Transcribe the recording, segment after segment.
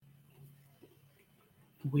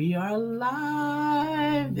We are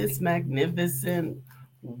live this magnificent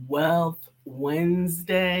Wealth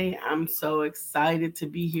Wednesday. I'm so excited to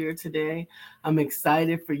be here today. I'm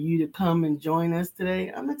excited for you to come and join us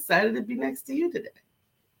today. I'm excited to be next to you today.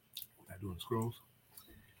 Not doing scrolls.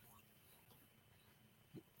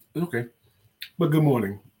 Okay. But good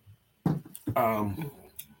morning.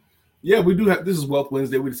 Yeah, we do have, this is Wealth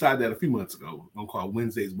Wednesday. We decided that a few months ago. We're going to call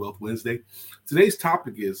Wednesdays Wealth Wednesday. Today's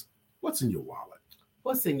topic is, what's in your wallet?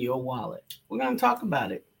 What's in your wallet? We're going to talk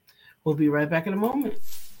about it. We'll be right back in a moment.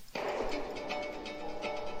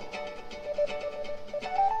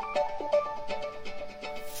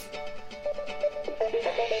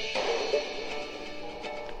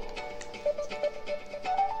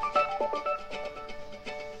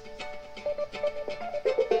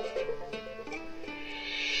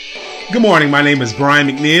 Good morning. My name is Brian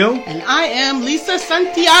McNeil. And I am Lisa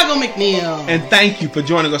Santiago McNeil. And thank you for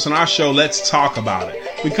joining us on our show, Let's Talk About It.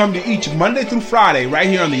 We come to you each Monday through Friday right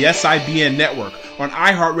here on the SIBN network, on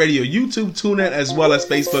iHeartRadio, YouTube, TuneIn, as well as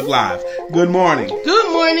Facebook Live. Good morning.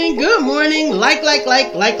 Good morning. Good morning. Like.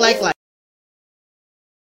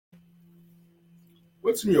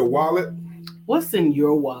 What's in your wallet? What's in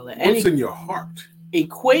your wallet? What's in your heart?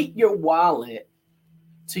 Equate your wallet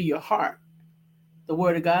to your heart. The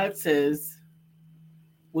Word of God says,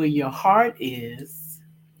 where your heart is,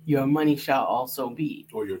 your money shall also be.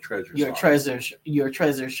 Or your treasure. Your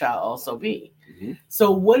treasure shall also be. Mm-hmm.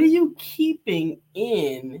 So what are you keeping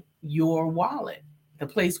in your wallet? The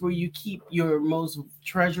place where you keep your most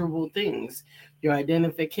treasurable things, your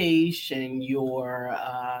identification, your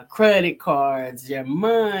credit cards, your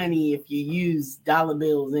money, if you use dollar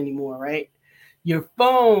bills anymore, right? Your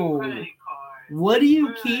phone. What are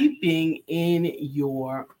you keeping in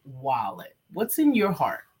your wallet? What's in your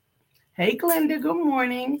heart? Hey, Glenda, good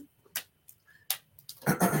morning.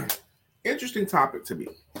 Interesting topic to me.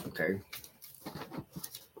 Okay.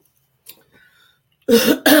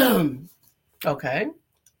 Okay.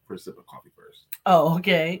 First sip of coffee first. Oh,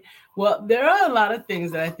 okay. Well, there are a lot of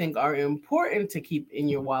things that I think are important to keep in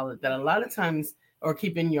your wallet that a lot of times, or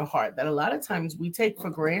keep in your heart, that a lot of times we take for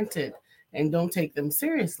granted and don't take them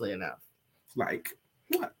seriously enough. Like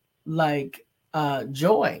what? Like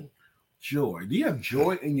joy. Joy. Do you have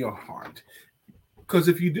joy in your heart? Because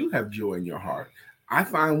if you do have joy in your heart, I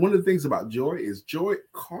find one of the things about joy is joy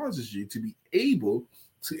causes you to be able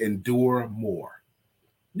to endure more.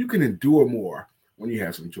 You can endure more when you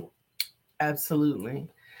have some joy. Absolutely.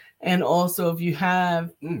 And also if you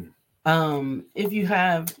have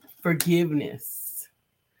forgiveness.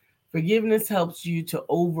 Forgiveness helps you to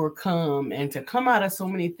overcome and to come out of so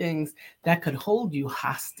many things that could hold you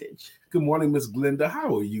hostage. Good morning, Miss Glenda.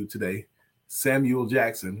 How are you today? Samuel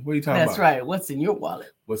Jackson. What are you talking about? That's right. What's in your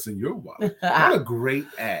wallet? What's in your wallet? What a great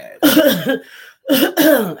ad.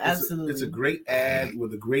 Absolutely. It's a great ad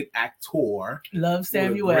with a great actor. Love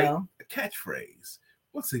Samuel. A catchphrase.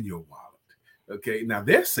 What's in your wallet? Okay, now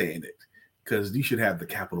they're saying it because you should have the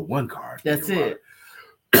Capital One card. That's it.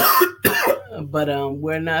 But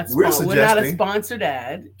we're not a sponsored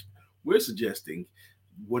ad. We're suggesting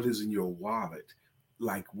what is in your wallet,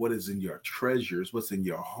 like what is in your treasures, what's in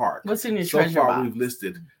your heart. What's in your treasure So far, box? we've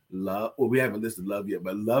listed love. Well, we haven't listed love yet,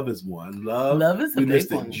 but love is one. Love is a we big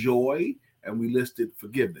listed one. Joy, and we listed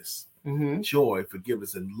forgiveness. Mm-hmm. Joy,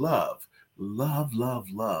 forgiveness, and love. Love.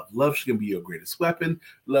 Love can be your greatest weapon.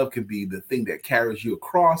 Love can be the thing that carries you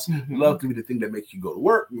across. Mm-hmm. Love can be the thing that makes you go to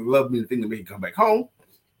work. Love can be the thing that makes you come back home.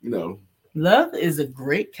 You know, love is a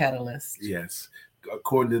great catalyst. Yes,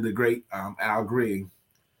 according to the great Al Green,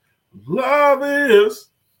 love is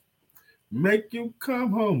make you come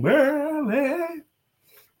home early,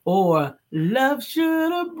 or love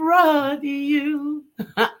should have brought you.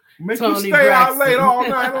 Make Tony you stay Braxton. out late all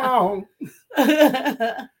night long.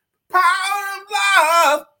 Power of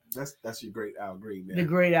love. That's your great Al Green. Man. The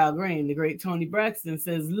great Al Green, the great Tony Braxton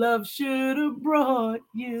says, love should have brought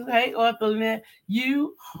you. Hey, Arthur Lynette,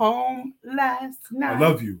 you home last night. I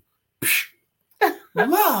love you.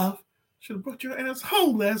 Love should have brought your ass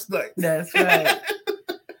home last night. That's right.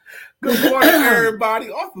 Good morning,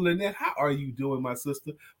 everybody. Arthur Lynette, how are you doing, my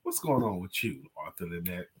sister? What's going on with you, Arthur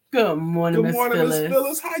Lynette? Good morning, Miss Phyllis. Miss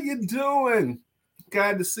Phyllis. How you doing?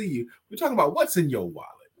 Glad to see you. We're talking about what's in your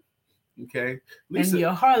wallet. Okay. Lisa,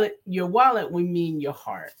 and your wallet, we mean your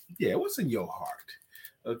heart. Yeah, what's in your heart?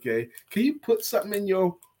 Okay. Can you put something in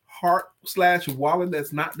your heart/wallet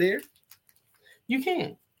that's not there? You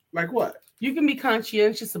can. Like what? You can be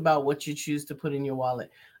conscientious about what you choose to put in your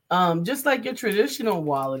wallet. Just like your traditional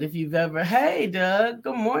wallet, if you've ever, hey, Doug,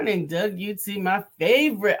 good morning, Doug. You'd see my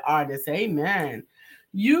favorite artist. Amen.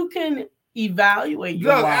 You can evaluate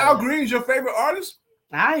your Doug, wallet. Al Green's your favorite artist?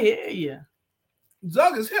 I hear you.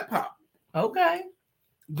 Doug is hip hop. Okay.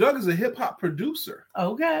 Doug is a hip hop producer.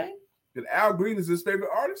 Okay. And Al Green is his favorite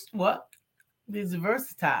artist. Well, he's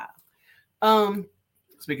versatile.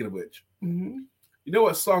 Speaking of which, Mm-hmm. you know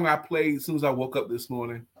what song I played as soon as I woke up this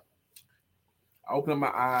morning? I opened up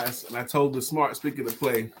my eyes and I told the smart speaker to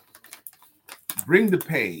play Bring the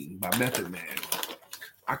Pain by Method Man.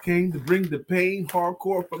 I came to bring the pain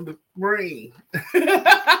hardcore from the brain.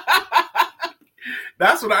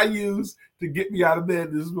 That's what I used to get me out of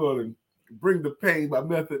bed this morning. Bring the Pain by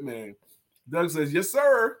Method Man. Doug says, yes,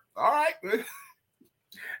 sir. All right.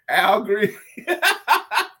 Al Green.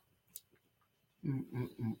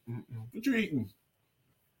 What you eating?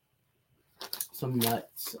 Some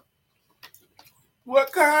nuts.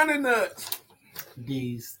 What kind of nuts?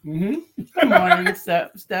 These. Mm-hmm. Good morning,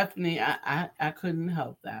 Stephanie. I couldn't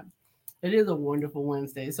help that. It is a wonderful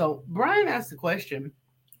Wednesday. So Brian asked the question,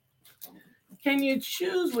 can you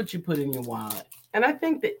choose what you put in your wallet? And I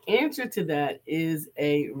think the answer to that is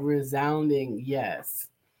a resounding yes.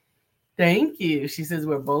 Thank you. She says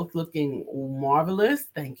we're both looking marvelous.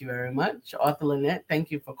 Thank you very much. Arthur Lynette,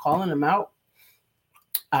 thank you for calling them out.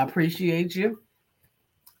 I appreciate you.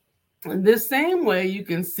 The same way you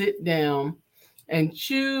can sit down and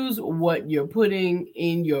choose what you're putting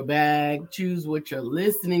in your bag, choose what you're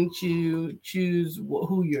listening to, choose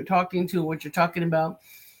who you're talking to, what you're talking about.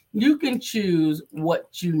 You can choose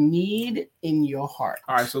what you need in your heart.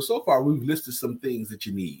 All right, so far we've listed some things that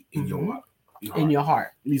you need in your wallet. In your heart.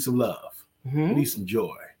 You need some love. Mm-hmm. You need some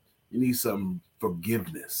joy. You need some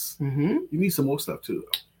forgiveness. Mm-hmm. You need some more stuff too.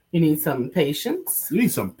 You need some patience. You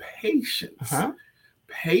need some patience. Uh-huh.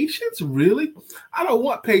 Patience? Really? I don't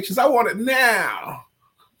want patience. I want it now.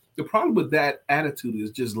 The problem with that attitude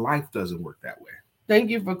is just life doesn't work that way. Thank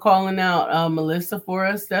you for calling out Melissa for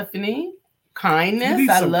us, Stephanie. Kindness.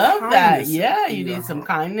 I love kindness that. Yeah, you need some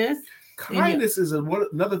kindness. Kindness is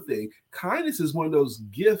another thing. Kindness is one of those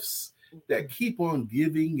gifts that keep on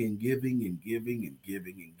giving and giving and giving and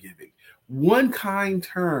giving and giving. One kind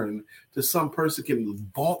turn to some person can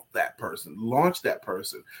vault that person, launch that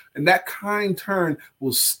person, and that kind turn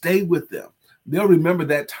will stay with them. They'll remember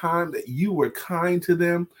that time that you were kind to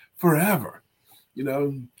them forever. You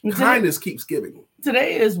know, kindness keeps giving.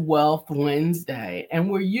 Today is Wealth Wednesday,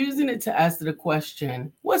 and we're using it to ask the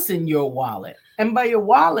question, what's in your wallet? And by your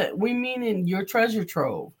wallet, we mean in your treasure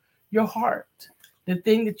trove, your heart, the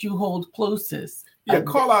thing that you hold closest. Yeah,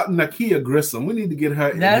 call out Nakia Grissom. We need to get her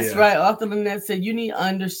in That's here. right. Arthur Lynette said you need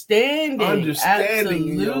understanding. Understanding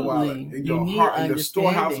in your wallet, in your heart, in your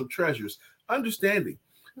storehouse of treasures. Understanding.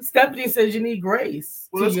 Stephanie says you need grace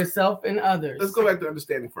to yourself and others. Let's go back to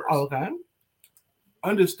understanding first. Okay.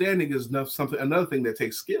 Understanding is another thing that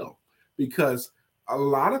takes skill, because a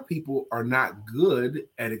lot of people are not good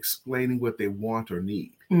at explaining what they want or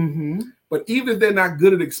need. Mm-hmm. But even if they're not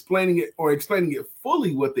good at explaining it or explaining it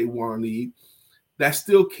fully what they want or need, that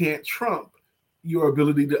still can't trump your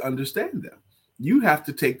ability to understand them. You have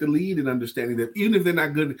to take the lead in understanding them, even if they're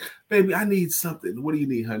not good. Baby, I need something. What do you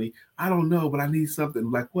need, honey? I don't know, but I need something.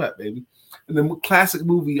 Like what, baby? And the classic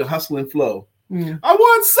movie, Hustle and Flow. Mm. I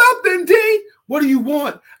want something, D. What do you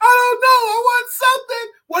want? I don't know. I want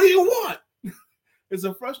something. What do you want? It's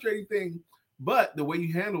a frustrating thing, but the way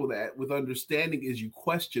you handle that with understanding is you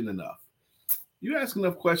question enough. You ask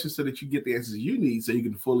enough questions so that you get the answers you need so you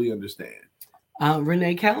can fully understand.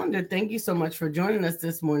 Renee Callender, thank you so much for joining us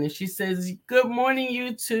this morning. She says, good morning,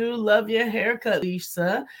 you two. Love your haircut,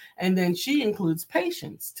 Lisa. And then she includes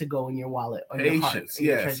patience to go in your wallet or your heart,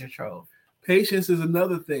 your treasure trove. Patience is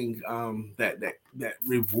another thing that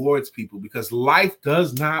rewards people, because life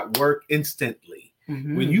does not work instantly.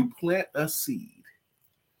 Mm-hmm. When you plant a seed,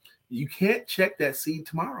 you can't check that seed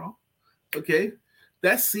tomorrow. Okay,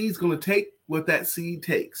 that seed's going to take what that seed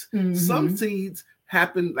takes. Mm-hmm. Some seeds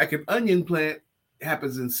happen, like an onion plant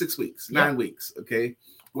happens in 6 weeks, 9 weeks. Okay,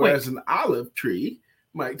 whereas an olive tree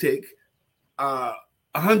might take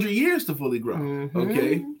 100 years to fully grow. Mm-hmm.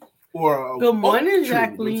 Okay. Or good morning,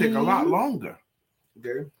 Jacqueline. It'll take a lot longer.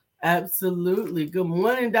 Okay. Absolutely. Good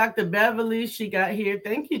morning, Dr. Beverly. She got here.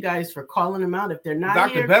 Thank you guys for calling them out. If they're not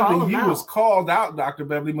Dr. here, Beverly, call them out. was called out, Dr.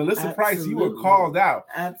 Beverly. Melissa Price, you were called out.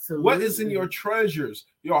 Absolutely. What is in your treasures,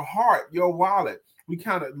 your heart, your wallet? We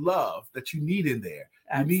counted love that you need in there.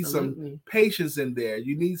 Absolutely. You need some patience in there.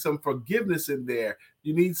 You need some forgiveness in there.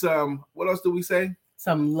 You need some, what else do we say?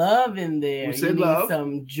 Some love in there. We said love.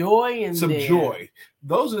 Some joy in there. Some joy.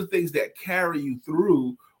 Those are the things that carry you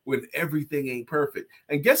through when everything ain't perfect.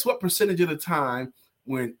 And guess what percentage of the time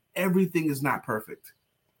when everything is not perfect?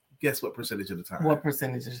 Guess what percentage of the time? What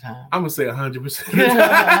percentage of the time? I'm gonna say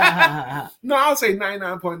 100%. No, I'll say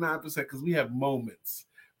 99.9% because we have moments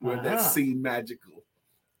where that seem magical.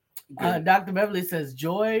 Dr. Beverly says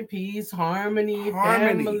joy, peace, harmony,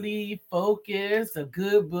 family, focus, a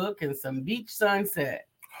good book, and some beach sunset.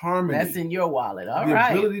 Harmony. That's in your wallet. All the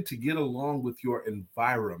right. The ability to get along with your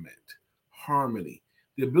environment. Harmony.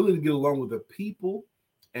 The ability to get along with the people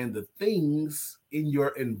and the things in your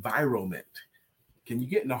environment. Can you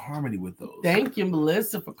get into harmony with those? Thank you,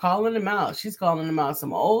 Melissa, for calling them out. She's calling them out,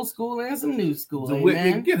 some old school and some new school.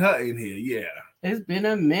 Amen. Get her in here, yeah. It's been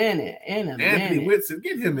a minute Anthony Whitson,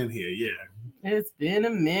 get him in here, yeah. It's been a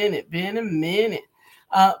minute.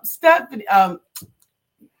 Stephanie,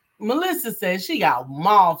 Melissa says she got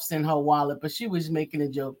moths in her wallet, but she was making a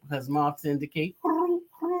joke because moths indicate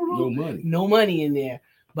no money in there.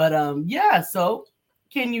 But yeah, so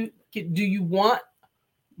do you want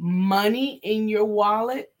money in your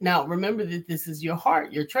wallet? Now remember that this is your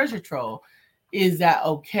heart, your treasure trove. Is that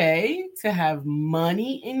okay to have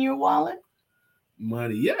money in your wallet?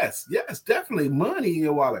 Money, yes, definitely money in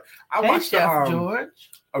your wallet. I watched Chef George,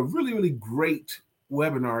 a really, really great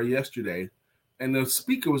webinar yesterday, and the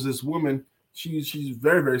speaker was this woman. She's a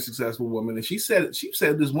very, very successful woman, and she said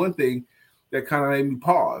this one thing that kind of made me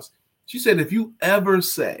pause. She said, if you ever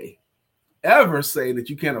say that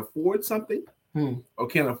you can't afford something or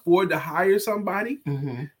can't afford to hire somebody,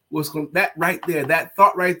 that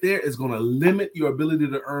thought right there is going to limit your ability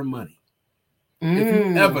to earn money. If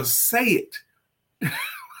you ever say it.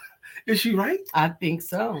 Is she right? I think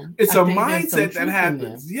so. It's a mindset that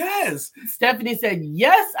happens. Yes. Stephanie said,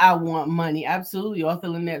 yes, I want money. Absolutely. Author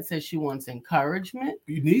Lynette says she wants encouragement.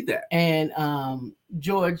 You need that. And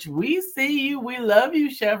George, we see you. We love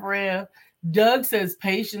you, Chef Rev. Doug says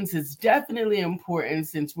patience is definitely important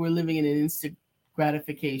since we're living in an instant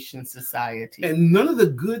gratification society. And none of the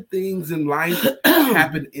good things in life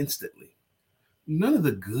happen instantly. None of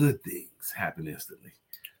the good things happen instantly.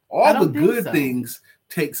 All the good things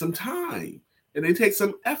take some time, and they take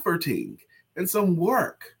some efforting and some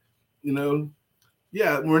work.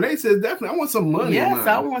 Yeah, Renee says definitely I want some money. Yes,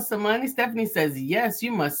 I want some money. Stephanie says yes,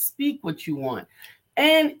 you must speak what you want.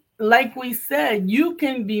 And like we said, you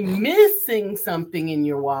can be missing something in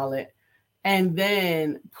your wallet and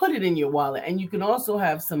then put it in your wallet. And you can also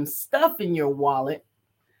have some stuff in your wallet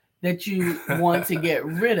that you want to get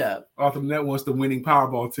rid of. Author Net wants the winning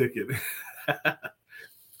Powerball ticket.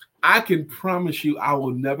 I can promise you I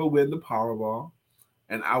will never win the Powerball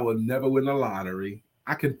and I will never win the lottery.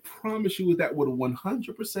 I can promise you that with a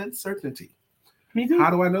 100% certainty. Me too.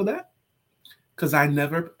 How do I know that? Because I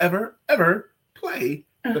never, ever, ever play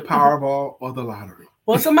the Powerball or the lottery.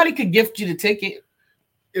 Well, somebody could gift you the ticket.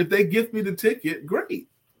 If they gift me the ticket, great.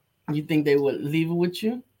 You think they would leave it with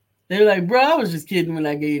you? They're like, bro, I was just kidding when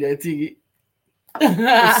I gave you that ticket.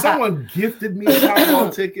 If someone gifted me a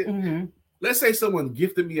Powerball ticket, let's say someone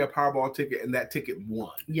gifted me a Powerball ticket and that ticket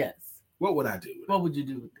won. Yes. What would I do? What would you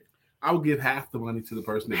do with it? I would give half the money to the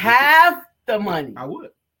person. Half the money? I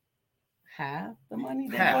would. Half the money?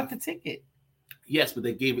 They bought the ticket. Yes, but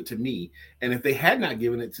they gave it to me. And if they had not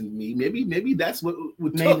given it to me, maybe that's what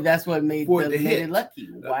would that's what made it lucky.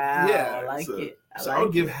 Wow. Yeah, I like it. I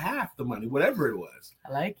would give half the money, whatever it was.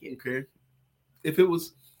 I like it. Okay. If it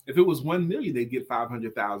was 1 million, they'd get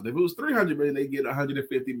 500,000. If it was 300 million, they'd get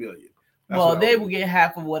 150 million. They would get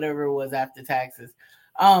half of whatever it was after taxes.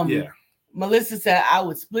 Melissa said I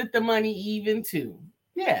would split the money even too.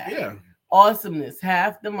 Yeah. Awesomeness,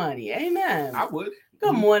 half the money. Amen. I would.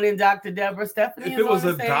 Good morning, Dr. Deborah. Stephanie. If it was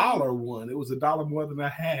 $1 one, it was $1 more than I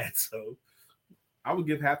had. So I would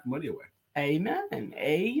give half the money away. Amen.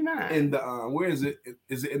 And where is it?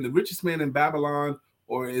 Is it in The Richest Man in Babylon,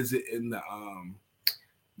 or is it in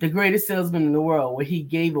The Greatest Salesman in the World, where he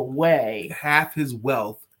gave away half his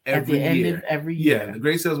wealth every year? At the end of every year. Yeah, The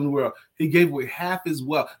Greatest Salesman in the World. He gave away half his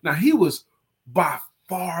wealth. Now he was by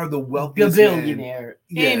far the wealthiest billionaire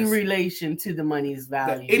in relation to the money's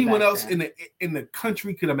value that anyone else in the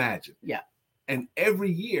country could imagine. Yeah. And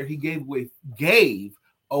every year he gave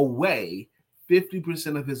away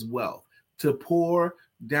 50% of his wealth to poor,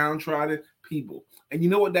 downtrodden people. And you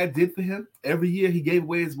know what that did for him? Every year he gave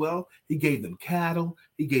away his wealth. He gave them cattle.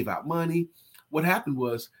 He gave out money. What happened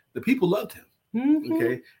was the people loved him. Mm-hmm.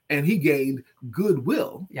 Okay. And he gained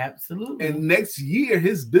goodwill. Yeah, absolutely. And next year,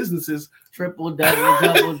 his businesses triple,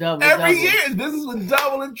 double. Every year, his business would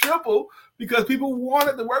double and triple because people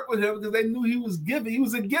wanted to work with him because they knew he was giving. He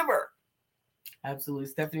was a giver. Absolutely.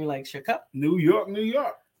 Stephanie likes your cup. New York.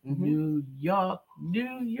 Mm-hmm. New York.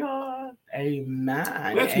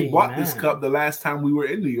 Amen. We actually bought this cup the last time we were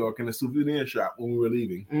in New York in a souvenir shop when we were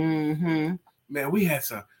leaving. Mm-hmm. Man, we had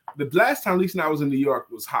some The last time Lisa and I was in New York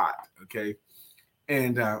was hot, okay?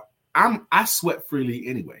 And I sweat freely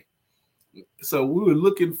anyway. So we were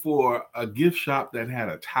looking for a gift shop that had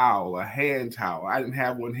a towel, a hand towel. I didn't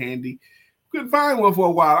have one handy. Couldn't find one for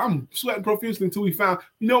a while. I'm sweating profusely until we found,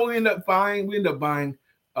 what we ended up buying? We ended up buying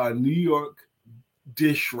a New York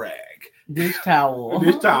dish rag. Dish towel.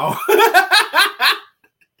 Dish towel.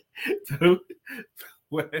 So,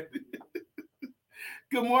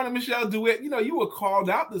 good morning, Michelle DeWitt. You were called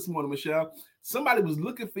out this morning, Michelle. Somebody was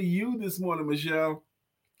looking for you this morning, Michelle.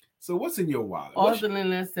 So what's in your wallet? Arthur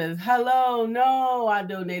Lynette says, hello, no, I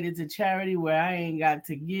donated to charity where I ain't got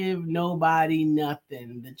to give nobody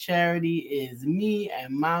nothing. The charity is me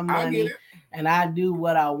and my money, and I do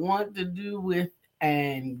what I want to do with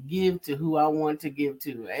and give to who I want to give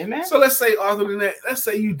to. Amen? So let's say, Arthur Lynette, let's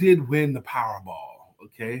say you did win the Powerball,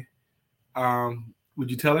 okay?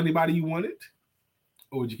 Would you tell anybody you won it?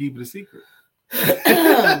 Or would you keep it a secret?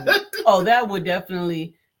 Oh, that would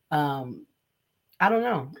definitely... I don't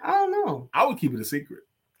know. I would keep it a secret.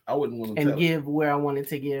 I wouldn't want to and give where I wanted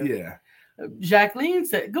to give. Yeah. Jacqueline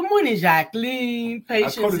said, good morning, Jacqueline.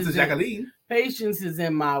 Patience is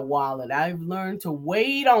in my wallet. I've learned to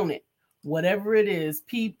wait on it. Whatever it is,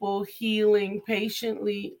 people healing,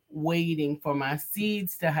 patiently waiting for my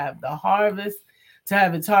seeds to have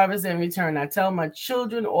its harvest in return. I tell my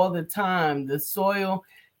children all the time, the soil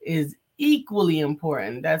is equally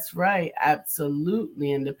important. That's right.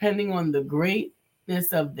 Absolutely. And depending on the greatness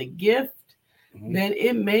of the gift, then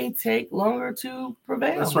it may take longer to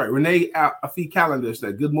prevail. That's right. Renee Afi Calendar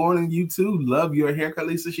said, good morning, you two. Love your haircut,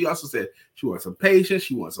 Lisa. She also said she wants some patience.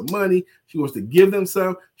 She wants some money. She wants to give them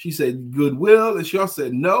some. She said goodwill. And she also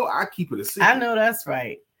said, no, I keep it a secret. I know that's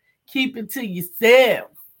right. Keep it to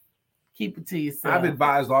yourself. Keep it to yourself. I've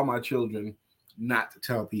advised all my children not to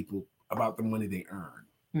tell people about the money they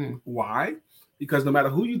earn. Why? Because no matter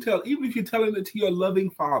who you tell, even if you're telling it to your loving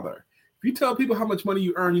father, if you tell people how much money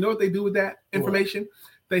you earn, you know what they do with that information? What?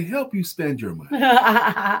 They help you spend your money.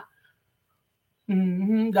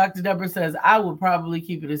 Dr. Deborah says, I would probably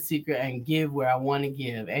keep it a secret and give where I want to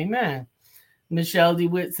give. Amen. Michelle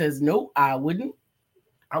DeWitt says, nope, I wouldn't.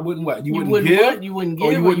 I wouldn't what? You wouldn't give? What? You wouldn't give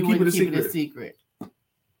or you wouldn't keep it a secret?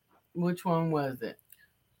 Which one was it?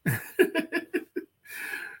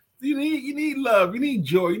 You need love, you need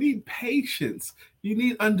joy, you need patience, you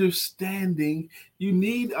need understanding, you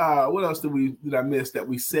need what else did I miss that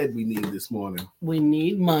we said we need this morning? We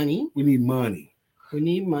need money. We need money. We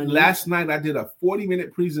need money. Last night I did a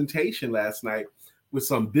 40-minute presentation with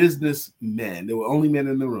some businessmen. There were only men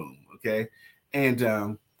in the room, okay? And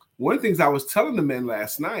one of the things I was telling the men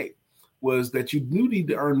last night was that you do need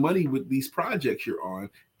to earn money with these projects you're on,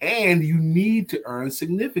 and you need to earn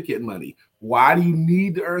significant money. Why do you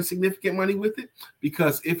need to earn significant money with it?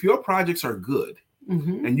 Because if your projects are good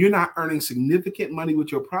and you're not earning significant money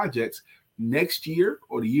with your projects, next year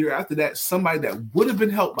or the year after that, somebody that would have been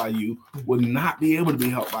helped by you will not be able to be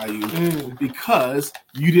helped by you because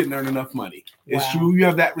you didn't earn enough money. Wow. It's true, you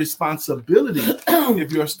have that responsibility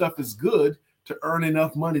if your stuff is good to earn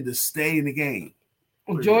enough money to stay in the game.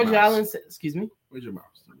 George Allen said, excuse me. Where's your mouse?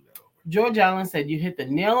 George Allen said, you hit the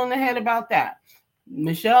nail on the head about that.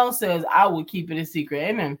 Michelle says, I would keep it a secret.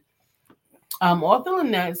 Amen. Arthur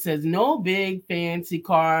Lynette says, no big fancy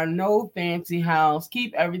car, no fancy house.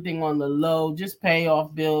 Keep everything on the low. Just pay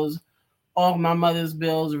off my mother's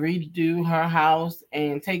bills, redo her house,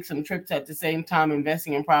 and take some trips at the same time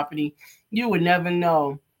investing in property. You would never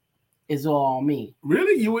know. Is all me.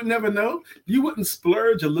 Really? You would never know? You wouldn't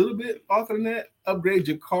splurge a little bit off of that? Upgrade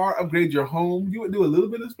your car, upgrade your home. You would do a little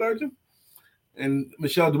bit of splurging? And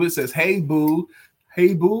Michelle DeWitt says, hey, boo.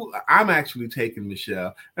 Hey, boo. I'm actually taking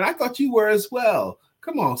Michelle. And I thought you were as well.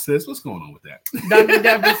 Come on, sis. What's going on with that? Dr.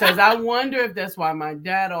 Deborah says, I wonder if that's why my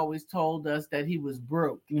dad always told us that he was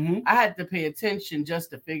broke. I had to pay attention just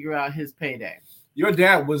to figure out his payday. Your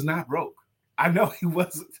dad was not broke. I know he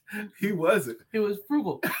wasn't. He wasn't. He was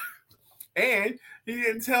frugal. And he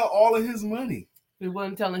didn't tell all of his money. He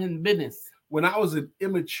wasn't telling his business. When I was an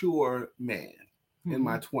immature man in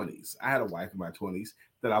my 20s, I had a wife in my 20s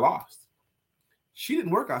that I lost. She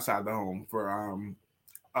didn't work outside the home for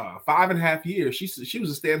 5.5 years. She was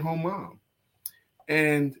a stay-at-home mom.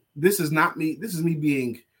 And this is not me. This is me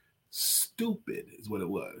being stupid is what it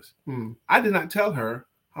was. I did not tell her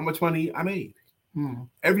how much money I made.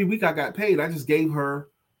 Every week I got paid. I just gave her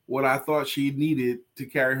what I thought she needed to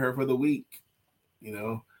carry her for the week. You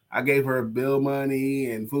know, I gave her bill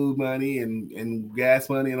money and food money and gas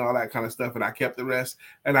money and all that kind of stuff. And I kept the rest.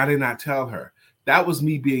 And I did not tell her. That was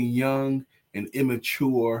me being young and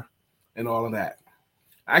immature and all of that.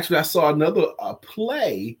 Actually, I saw another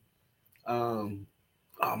play.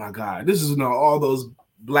 oh my God, this is all those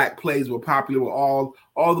black plays were popular. Were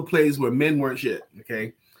all the plays where men weren't shit.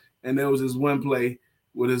 Okay, and there was this one play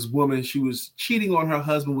with this woman. She was cheating on her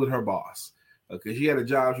husband with her boss. Okay, she had a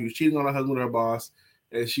job. She was cheating on her husband with her boss,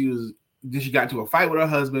 and then she got into a fight with her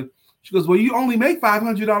husband. She goes, "Well, you only make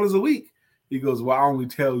 $500 a week." He goes, "Well, I only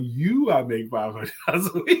tell you I make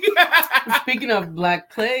 $500 a week." Speaking of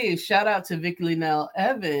black plays, shout out to Vicki Linnell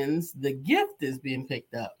Evans. The Gift is being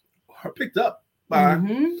picked up. Picked up by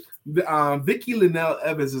Vicki Linnell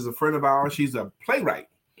Evans is a friend of ours. She's a playwright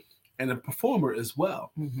and a performer as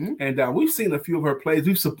well. Mm-hmm. And we've seen a few of her plays.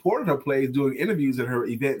 We've supported her plays, doing interviews at her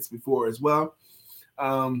events before as well.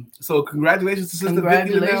 So congratulations to Sister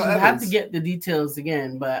Vicki Linnell Evans. I have to get the details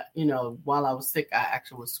again, but while I was sick, I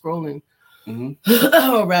actually was scrolling.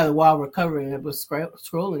 Mm-hmm. Or rather, while recovering, I was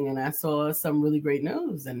scrolling, and I saw some really great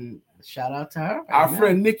news. And shout out to her. Our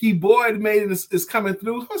friend Nikki Boyd is coming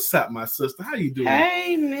through. What's up, my sister? How you doing?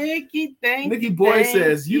 Hey, Nikki. Nikki Boyd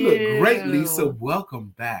says you look great, Lisa.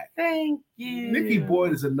 Welcome back. Thank you. Nikki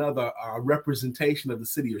Boyd is another representation of the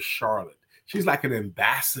city of Charlotte. She's like an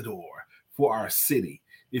ambassador for our city.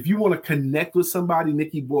 If you want to connect with somebody,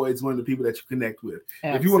 Nikki Boyd is one of the people that you connect with.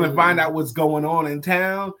 Absolutely. If you want to find out what's going on in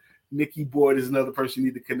town, Nikki Boyd is another person you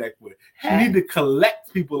need to connect with. You need to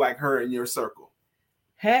collect people like her in your circle.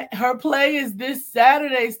 Her play is this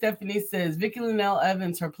Saturday, Stephanie says. Vicki Linnell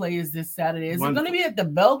Evans, her play is this Saturday. Is it going to be at the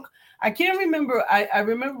Belk? I can't remember. I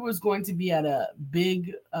remember it was going to be at a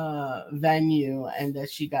big venue, and that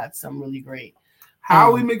she got some really great.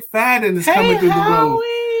 Howie McFadden is coming through the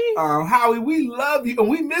room. Howie, we love you, and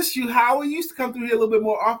we miss you, Howie. You used to come through here a little bit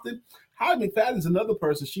more often. Howie McFadden is another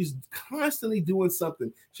person. She's constantly doing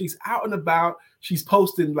something. She's out and about. She's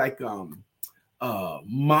posting like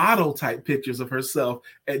model type pictures of herself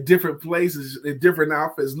at different places, in different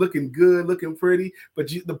outfits, looking good, looking pretty.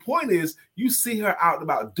 But the point is, you see her out and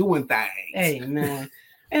about doing things. Amen.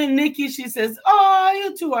 And Nikki, she says, "Oh,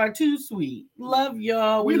 you two are too sweet. Love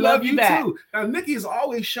y'all. We love you back." Too. Now, Nikki has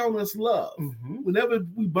always shown us love. Mm-hmm. Whenever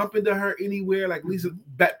we bump into her anywhere, like Lisa,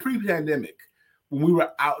 back pre-pandemic, when we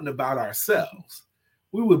were out and about ourselves,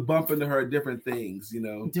 we would bump into her different things,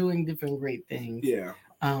 doing different great things. Yeah.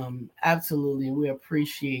 Absolutely. We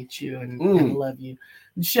appreciate you and love you.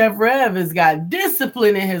 Chef Rev has got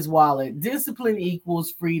discipline in his wallet. Discipline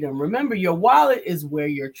equals freedom. Remember, your wallet is where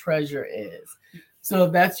your treasure is. So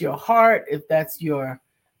if that's your heart, if that's your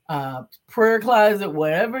prayer closet,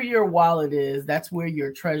 whatever your wallet is, that's where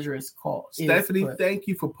your treasure is called. Stephanie, thank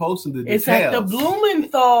you for posting the details. It's at the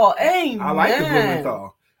Blumenthal. Amen. I like the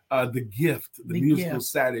Blumenthal. The Gift, the musical gift.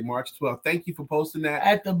 Saturday, March 12th. Thank you for posting that.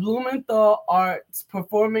 At the Blumenthal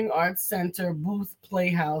Performing Arts Center Booth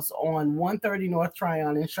Playhouse on 130 North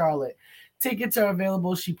Tryon in Charlotte. Tickets are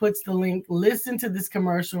available. She puts the link. Listen to this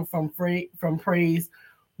commercial from Praise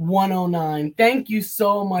 109. Thank you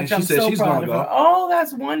so much. I'm so proud of her. Oh,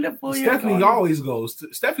 that's wonderful. Stephanie always goes.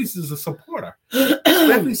 Stephanie is a supporter.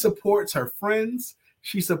 Stephanie supports her friends.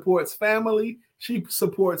 She supports family. She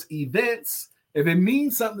supports events. If it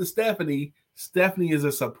means something to Stephanie, Stephanie is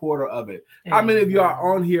a supporter of it. Amen. How many of you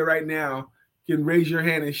are on here right now can raise your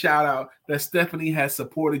hand and shout out that Stephanie has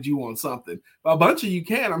supported you on something? A bunch of you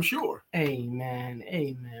can, I'm sure. Amen.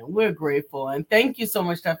 Amen. We're grateful. And thank you so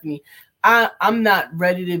much, Stephanie. I'm not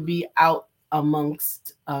ready to be out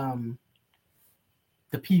amongst the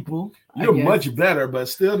people. You're much better, but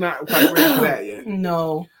still not quite ready for that yet.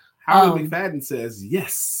 No. Howie McFadden says,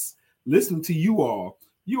 yes, listen to you all.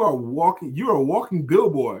 You're a walking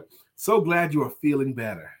billboard. So glad you are feeling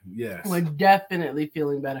better. Yes. We're definitely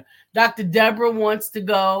feeling better. Dr. Deborah wants to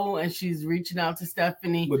go, and she's reaching out to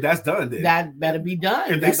Stephanie. Well, that's done then. That better be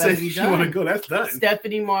done. If they say she want to go, that's done.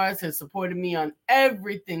 Stephanie Morris has supported me on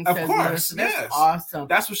everything. Of course, yes. That's awesome.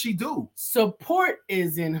 That's what she do. Support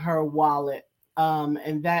is in her wallet,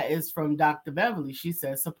 and that is from Dr. Beverly. She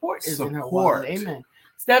says support is in her wallet. Amen.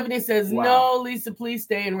 Stephanie says, No, Lisa, please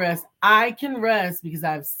stay and rest. I can rest because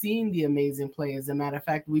I've seen the amazing play. As a matter of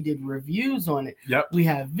fact, we did reviews on it. Yep. We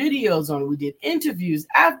have videos on it. We did interviews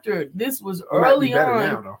after. This was early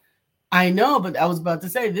on. Now, I know, but I was about to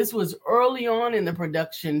say this was early on in the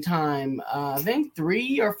production time. I think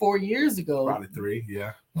 3 or 4 years ago. Probably 3,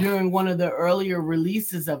 yeah. During one of the earlier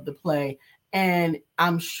releases of the play. And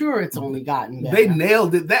I'm sure it's only gotten better. They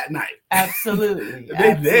nailed it that night. Absolutely.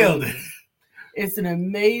 They nailed it. It's an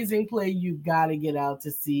amazing play. You got to get out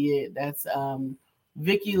to see it. That's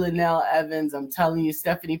Vicki Linnell Evans. I'm telling you,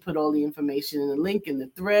 Stephanie put all the information in the link in the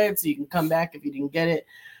thread, so you can come back if you didn't get it.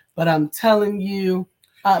 But I'm telling you,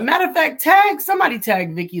 matter of fact, somebody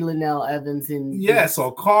tag Vicki Linnell Evans in. Yes,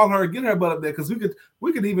 so call her, get her butt up there, because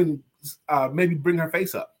we could even maybe bring her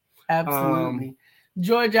face up. Absolutely.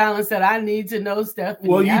 George Allen said, I need to know Stephanie.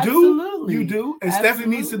 Well, you Absolutely. do. You do. And Absolutely.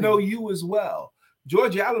 Stephanie needs to know you as well.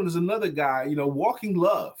 George Allen is another guy, walking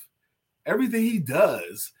love. Everything he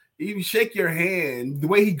does, even shake your hand, the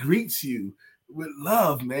way he greets you with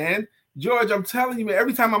love, man. George, I'm telling you, man,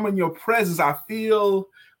 every time I'm in your presence, I feel,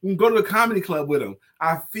 we can go to the comedy club with him.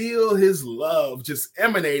 I feel his love just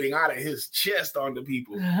emanating out of his chest onto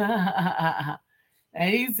people.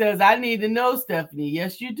 And he says, I need to know Stephanie.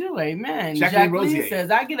 Yes, you do. Amen. Jacqueline says,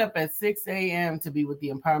 I get up at 6 a.m. to be with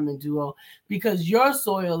the Empowerment Duo because your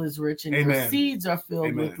soil is rich and your seeds are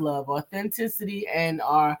filled with love, authenticity, and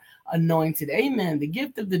are anointed. Amen. The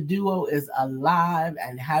gift of the duo is alive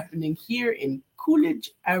and happening here in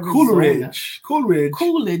Coolidge, Arizona.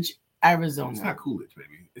 Coolidge, Arizona. It's not Coolidge,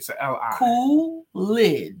 baby. It's an L-I.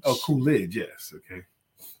 Coolidge. Oh, Coolidge, yes. Okay.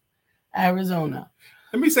 Arizona.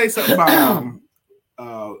 Let me say something about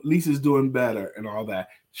Lisa's doing better and all that.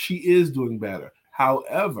 She is doing better.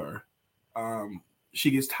 However, she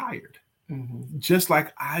gets tired, just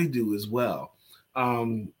like I do as well.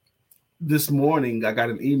 This morning, I got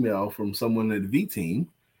an email from someone at the V team,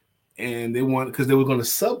 and they were going to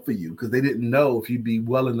sub for you because they didn't know if you'd be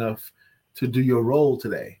well enough to do your role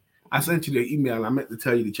today. I sent you the email, and I meant to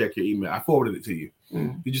tell you to check your email. I forwarded it to you.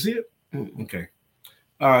 Did you see it? Okay.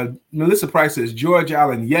 Melissa Price says, George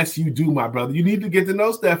Allen, yes, you do, my brother. You need to get to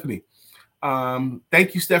know Stephanie.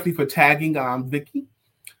 Thank you, Stephanie, for tagging Vicky.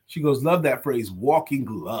 She goes, love that phrase, walking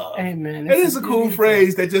love. Amen. That is a cool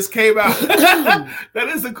phrase that just came out. That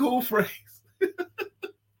is a cool phrase.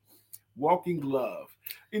 Walking love.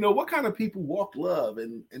 What kind of people walk love?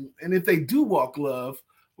 And if they do walk love,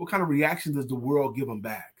 what kind of reaction does the world give them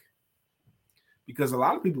back? Because a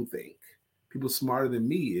lot of people think, people smarter than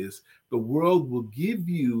me, is the world will give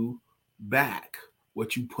you back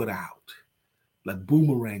what you put out, like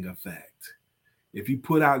boomerang effect. If you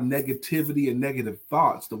put out negativity and negative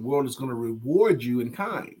thoughts, the world is going to reward you in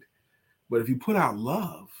kind. But if you put out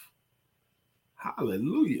love,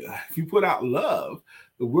 hallelujah, if you put out love,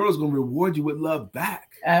 the world is going to reward you with love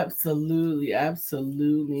back. Absolutely,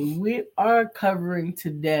 absolutely. We are covering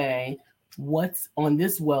today what's on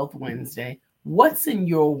this Wealth Wednesday. What's in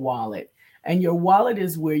your wallet? And your wallet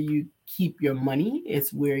is where you keep your money.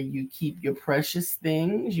 It's where you keep your precious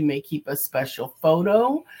things. You may keep a special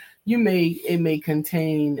photo. It may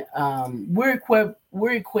contain, we're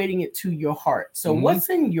equating it to your heart. So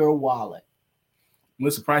what's in your wallet?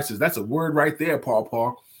 Melissa Price says, that's a word right there,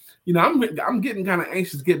 Paul. I'm getting kind of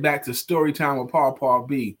anxious to get back to story time with Paul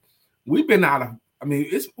B. We've been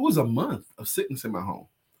it was a month of sickness in my home.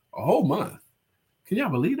 A whole month. Can y'all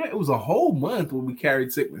believe that? It was a whole month when we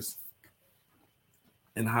carried sickness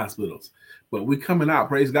in the hospitals. But we're coming out.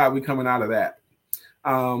 Praise God, we're coming out of that.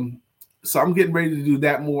 So I'm getting ready to do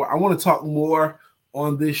that more. I want to talk more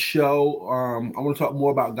on this show. I want to talk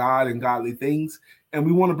more about God and godly things. And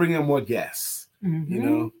we want to bring in more guests.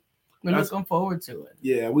 We're looking forward to it.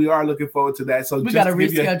 Yeah, we are looking forward to that. So we got to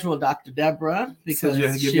reschedule Dr. Deborah because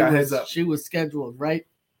she was scheduled right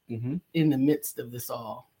in the midst of this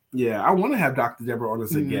all. Yeah, I want to have Dr. Deborah on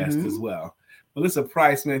as a guest as well. Melissa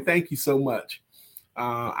Price, man, thank you so much.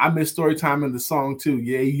 I miss story time in the song too.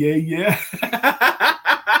 Yeah.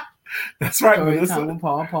 That's right, story Melissa. Time with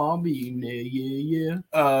Paul B.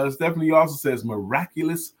 Yeah. Stephanie also says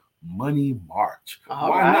miraculous money march.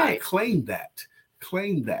 Why not claim that?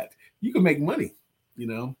 Claim that. You can make money,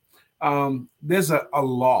 There's a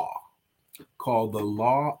law called the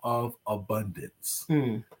law of abundance.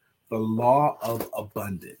 The law of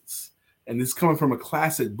abundance. And it's coming from a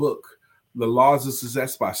classic book, The Laws of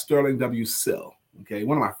Success by Sterling W. Sill. Okay,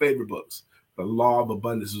 one of my favorite books. The Law of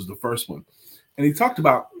Abundance was the first one. And he talked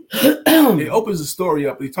about, it opens the story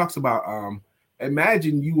up. He talks about,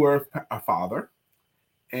 imagine you were a father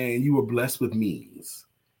and you were blessed with means.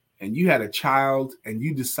 And you had a child and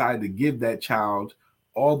you decided to give that child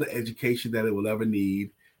all the education that it will ever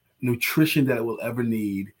need, nutrition that it will ever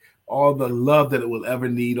need, all the love that it will ever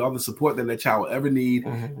need, all the support that child will ever need.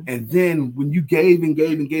 And then when you gave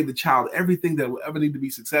the child everything that will ever need to be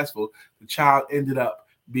successful, the child ended up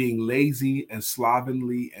being lazy and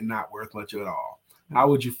slovenly and not worth much at all. How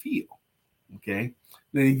would you feel? Okay.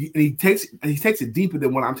 Then he takes it deeper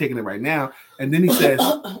than what I'm taking it right now. And then he says,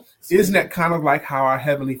 isn't that kind of like how our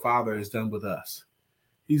Heavenly Father has done with us?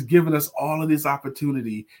 He's given us all of this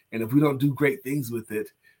opportunity. And if we don't do great things with it,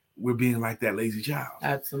 we're being like that lazy child.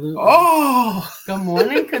 Absolutely. Oh, good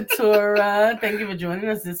morning, Katura. Thank you for joining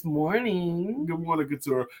us this morning. Good morning,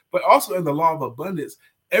 Katura. But also in the law of abundance,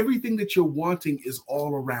 everything that you're wanting is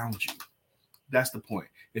all around you. That's the point.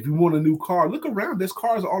 If you want a new car, look around. There's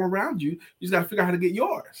cars all around you. You just got to figure out how to get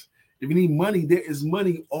yours. If you need money, there is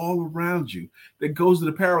money all around you. That goes to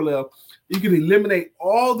the parallel. You can eliminate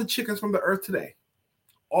all the chickens from the earth today.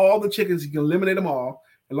 All the chickens, you can eliminate them all.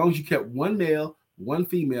 As long as you kept one male, one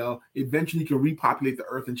female, eventually you can repopulate the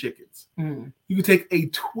earth in chickens. You can take a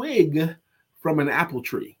twig from an apple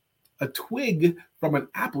tree, and plant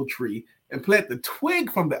the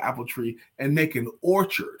twig from the apple tree and make an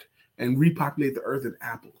orchard and repopulate the earth in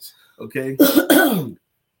apples. Okay?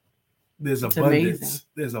 There's abundance. Amazing.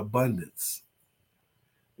 There's abundance.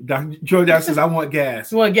 Dr. George says, I want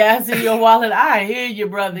gas. You want gas in your wallet? I hear you,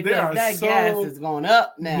 brother. There are That so gas is going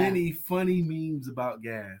up now. Many funny memes about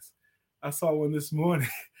gas. I saw one this morning.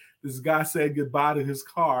 This guy said goodbye to his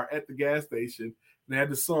car at the gas station. And they had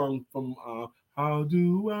the song from How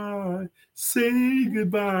Do I Say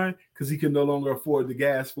Goodbye? Because he can no longer afford the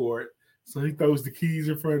gas for it. So he throws the keys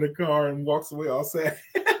in front of the car and walks away all sad.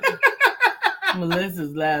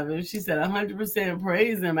 Melissa's laughing. She said 100%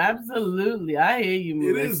 praise him. Absolutely. I hear you,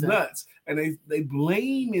 Melissa. It is nuts. And they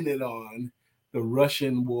blaming it on the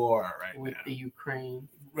Russian war with the Ukraine.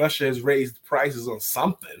 Russia has raised prices on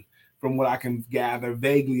something, from what I can gather,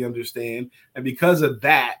 vaguely understand. And because of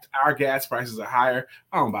that, our gas prices are higher.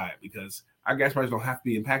 I don't buy it because our gas prices don't have to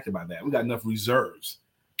be impacted by that. We got enough reserves.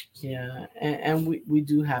 Yeah. And we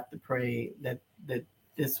do have to pray that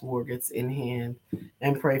this war gets in hand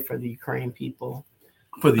and pray for the Ukraine people.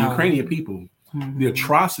 For the Ukrainian people, the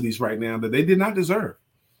atrocities right now that they did not deserve.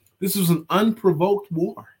 This was an unprovoked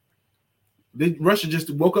war. Russia just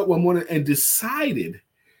woke up one morning and decided,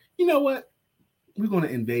 you know what? We're going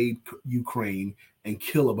to invade Ukraine and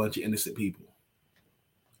kill a bunch of innocent people.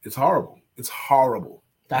 It's horrible. It's horrible.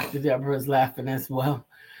 Dr. Deborah is laughing as well.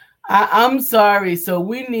 I'm sorry. So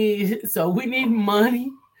we need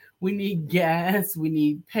money. We need gas. We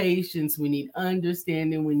need patience. We need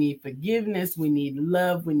understanding. We need forgiveness. We need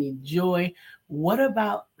love. We need joy. What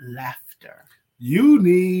about laughter? We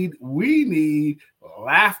need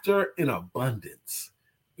laughter in abundance.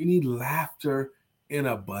 We need laughter in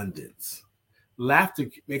abundance. Laughter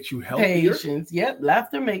makes you healthier. Patience. Yep.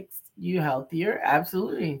 Laughter makes you healthier.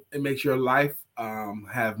 Absolutely. It makes your life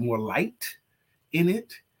have more light in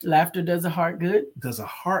it. Laughter does a heart good. Does a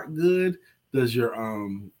heart good. Does your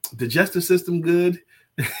digestive system good.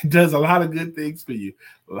 Does a lot of good things for you.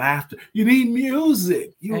 Laughter. You need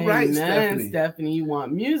music. You're right, Stephanie. Stephanie, you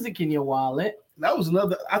want music in your wallet. That was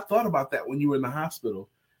another. I thought about that when you were in the hospital.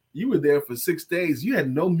 You were there for 6 days. You had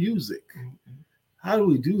no music. How do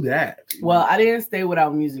we do that? Well, I didn't stay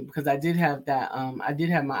without music because I did have that. I did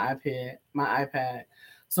have my iPad.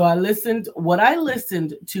 So what I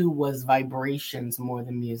listened to was vibrations more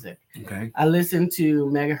than music. Okay. I listened to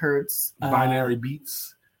megahertz. Binary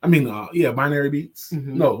beats. Binary beats.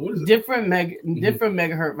 Mm-hmm. No, what is it? Different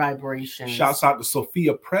megahertz vibrations. Shouts out to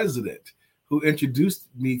Sophia President, who introduced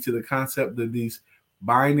me to the concept of these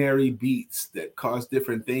binary beats that cause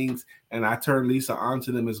different things. And I turned Lisa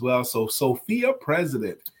onto them as well. So Sophia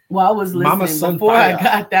President. Well, I was listening before I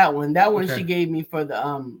got that one. That one she gave me for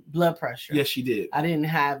the blood pressure. Yes, she did. I didn't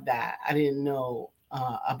have that. I didn't know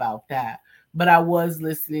about that. But I was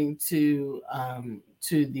listening to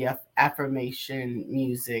the affirmation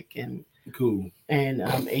music and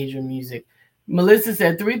Asian music. Melissa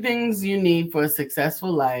said 3 things you need for a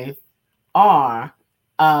successful life are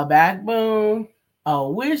a backbone, a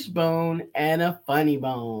wishbone, and a funny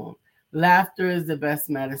bone. Laughter is the best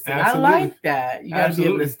medicine. Absolutely. I like that. You got to be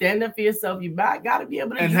able to stand up for yourself. You got to be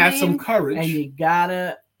able to dream, have some courage. And you got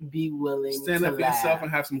to be willing to stand up for yourself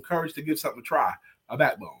and have some courage to give something a try, a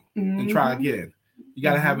backbone, and try again. You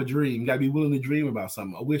got to have a dream. You got to be willing to dream about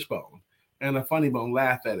something, a wishbone, and a funny bone.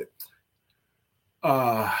 Laugh at it.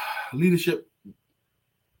 Leadership.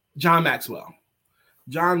 John Maxwell.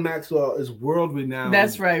 John Maxwell is world renowned.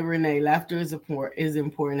 That's right, Renee. Laughter is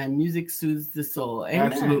important, and music soothes the soul.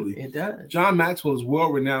 Amen. Absolutely, it does. John Maxwell is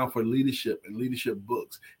world renowned for leadership and leadership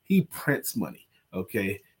books. He prints money.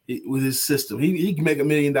 Okay, with his system, he can make $1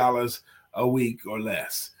 million a week or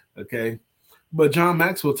less. Okay, but John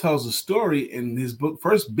Maxwell tells a story in his book.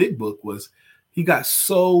 First big book was he got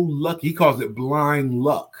so lucky. He calls it blind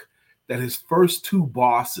luck. That his first 2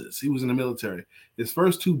 bosses, he was in the military. His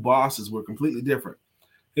first 2 bosses were completely different.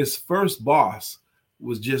 His first boss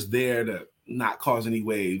was just there to not cause any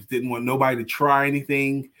waves, didn't want nobody to try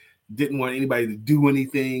anything, didn't want anybody to do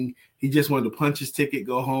anything. He just wanted to punch his ticket,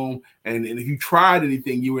 go home, and if you tried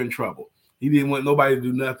anything, you were in trouble. He didn't want nobody to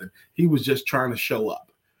do nothing. He was just trying to show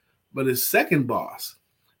up. But his second boss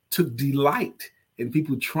took delight in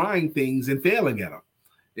people trying things and failing at them.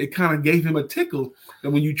 It kind of gave him a tickle that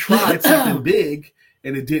when you tried something big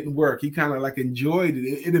and it didn't work, he kind of like enjoyed it.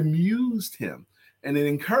 It amused him. and it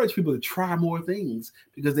encouraged people to try more things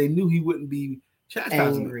because they knew he wouldn't be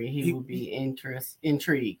chastising. Angry. He would be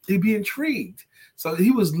intrigued. He'd be intrigued. So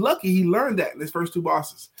he was lucky he learned that in his first 2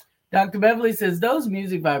 bosses. Dr. Beverly says those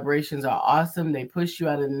music vibrations are awesome. They push you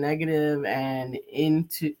out of negative and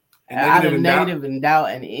into negative and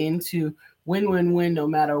doubt and into win, no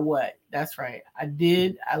matter what. That's right.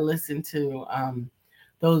 I listened to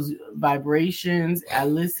those vibrations. I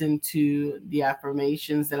listened to the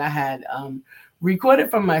affirmations that I had recorded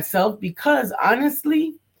from myself because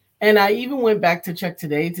honestly, and I even went back to check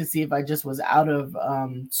today to see if I just was out of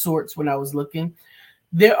sorts when I was looking.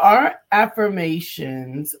 There are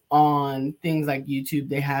affirmations on things like YouTube.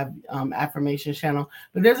 They have affirmation channel,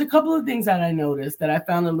 but there's a couple of things that I noticed that I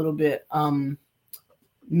found a little bit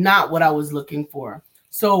not what I was looking for.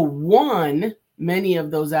 So many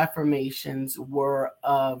of those affirmations were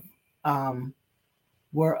of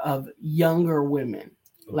younger women,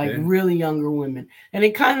 like really younger women. And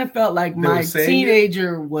it kind of felt like my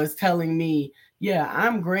teenager was telling me, yeah,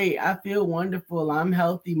 I'm great. I feel wonderful. I'm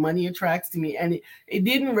healthy. Money attracts to me. And it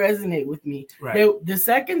didn't resonate with me. Right. The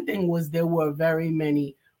second thing was there were very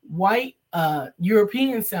many white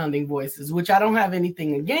European sounding voices, which I don't have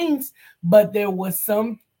anything against, but there was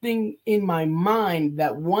something in my mind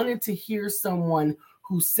that wanted to hear someone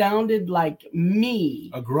who sounded like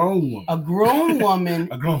me, a grown woman,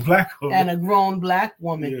 a grown black woman, and a grown black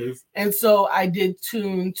woman. Yes. And so I did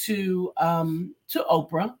tune to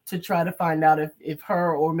Oprah to try to find out if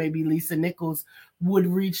her or maybe Lisa Nichols would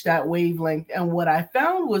reach that wavelength. And what I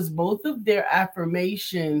found was both of their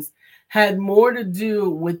affirmations had more to do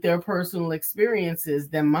with their personal experiences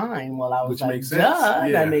than mine. Well, I was like, duh,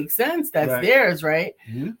 that makes sense. That's theirs, right?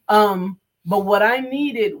 Mm-hmm. But what I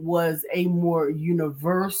needed was a more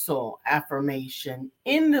universal affirmation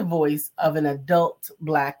in the voice of an adult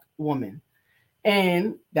Black woman.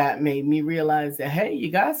 And that made me realize that, hey, you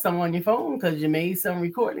got some on your phone because you made some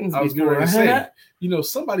recordings I was before. going to say,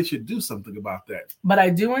 somebody should do something about that. But I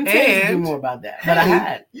do intend to do more about that. But I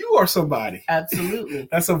had. You are somebody. Absolutely.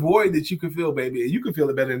 That's a void that you can feel, baby. And you can feel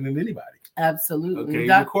it better than anybody. Absolutely. Okay,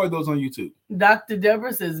 record those on YouTube. Dr.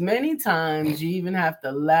 Deborah says, many times you even have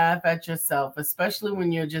to laugh at yourself, especially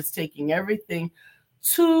when you're just taking everything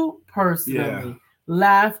too personally. Yeah.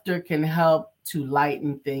 Laughter can help to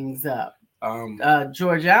lighten things up.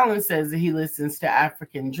 George Allen says that he listens to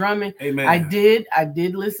African drumming. Amen. I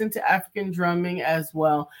did listen to African drumming as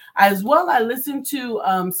well. I listened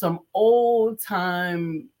to some old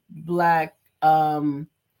time Black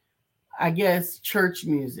church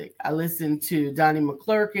music. I listened to Donnie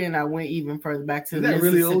McClurkin. I went even further back to Mississippi.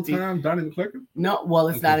 Really old time, Donnie McClurkin? No, well,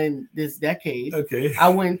 it's not in this decade. Okay. I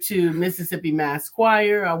went to Mississippi Mass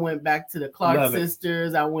Choir. I went back to the Clark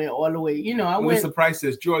Sisters. I went all the way. Mr. Price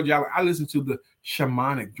says, George Allen, I listened to the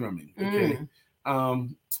shamanic drumming. Okay.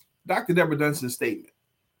 Dr. Deborah Dunson's statement.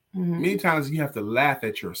 Mm-hmm. Many times you have to laugh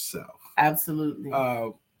at yourself. Absolutely.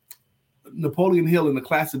 Napoleon Hill in the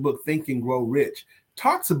classic book, Think and Grow Rich,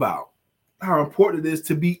 talks about how important it is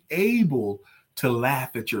to be able to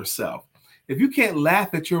laugh at yourself. If you can't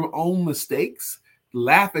laugh at your own mistakes,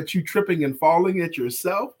 laugh at you tripping and falling at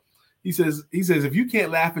yourself, he says, if you can't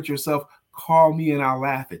laugh at yourself, call me and I'll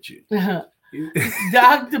laugh at you.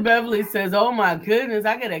 Dr. Beverly says, oh my goodness,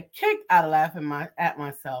 I get a kick out of laughing at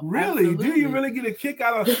myself. Really? Absolutely. Do you really get a kick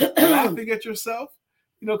out of laughing at yourself?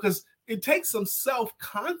 Because it takes some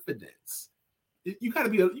self-confidence. You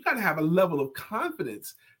got to have a level of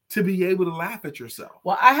confidence to be able to laugh at yourself.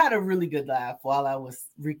 Well, I had a really good laugh while I was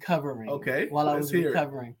recovering. Okay. While I was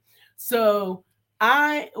recovering. So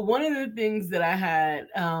one of the things that I had,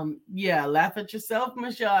 laugh at yourself,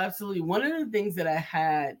 Michelle. Absolutely. One of the things that I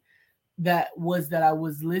had that I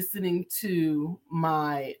was listening to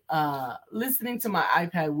my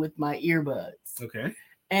iPad with my earbuds. Okay.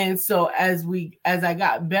 And so as I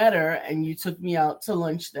got better and you took me out to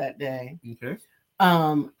lunch that day. Okay.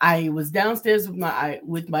 I was downstairs with my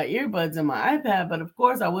earbuds and my iPad, but of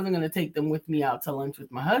course I wasn't going to take them with me out to lunch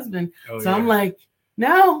with my husband. I'm like,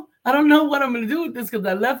 now I don't know what I'm going to do with this because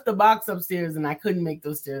I left the box upstairs and I couldn't make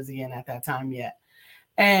those stairs again at that time yet.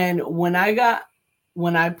 And when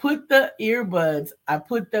I put the earbuds, I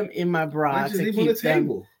put them in my bra to keep them.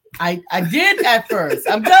 Table. I did at first.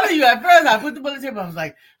 I'm telling you, at first I put them on the table. I was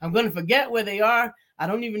like, I'm going to forget where they are. I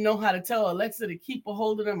don't even know how to tell Alexa to keep a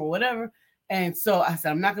hold of them or whatever. And so I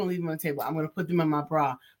said, I'm not going to leave them on the table. I'm going to put them in my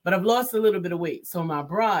bra. But I've lost a little bit of weight. So my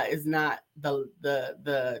bra is not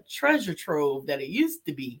the treasure trove that it used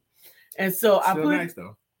to be. And so I put it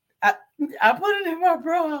in my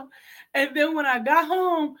bra. And then when I got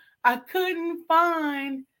home, I couldn't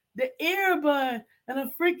find the earbud. And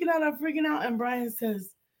I'm freaking out. And Brian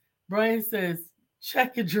says,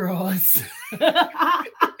 check your drawers.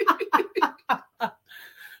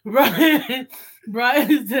 Brian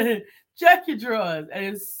said, check your drawers. And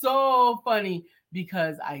it's so funny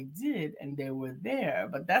because I did and they were there.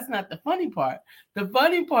 But that's not the funny part. The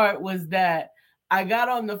funny part was that I got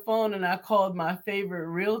on the phone and I called my favorite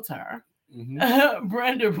realtor,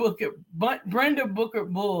 Brenda Booker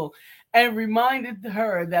Bull, and reminded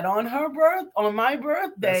her that on my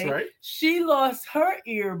birthday, That's right. she lost her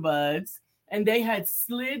earbuds and they had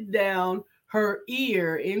slid down her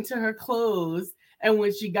ear into her clothes. And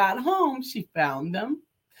when she got home, she found them.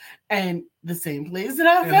 And the same place that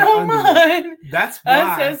I found mine. That's why.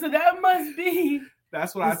 I said, so that must be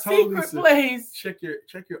that's what I told secret Lisa. Place. Check your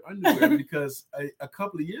underwear because a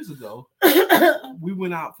couple of years ago, we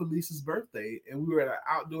went out for Lisa's birthday and we were at an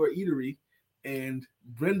outdoor eatery. And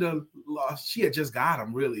Brenda lost. She had just got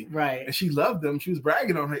them, really, right? And she loved them. She was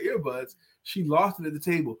bragging on her earbuds. She lost it at the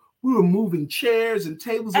table. We were moving chairs and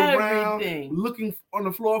tables around, looking on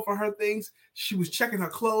the floor for her things. She was checking her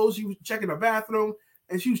clothes. She was checking her bathroom,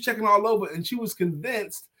 and she was checking all over. And she was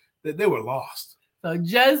convinced that they were lost. So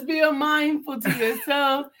just be mindful to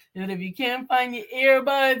yourself that if you can't find your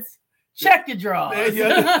earbuds, check your drawers.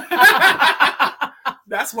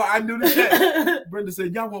 That's why I knew the check. Brenda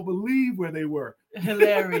said, y'all won't believe where they were.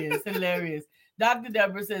 Hilarious. Dr.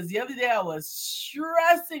 Deborah says, the other day I was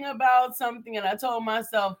stressing about something and I told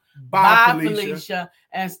myself, bye Felicia,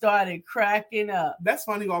 and started cracking up. That's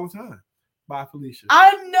funny all the time. Bye, Felicia.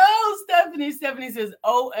 I know, Stephanie. Stephanie says,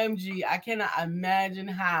 OMG, I cannot imagine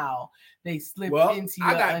how they slipped into your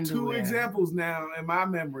underwear. I got 2 examples now in my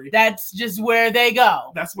memory. That's just where they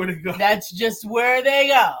go. That's where they go. That's just where they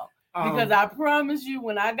go. Because I promise you,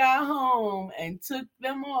 when I got home and took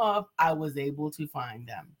them off, I was able to find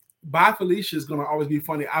them. Bye, Felicia is going to always be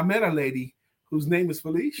funny. I met a lady whose name is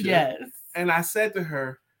Felicia. Yes. And I said to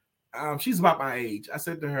her, she's about my age. I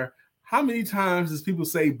said to her, how many times does people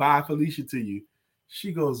say bye, Felicia to you?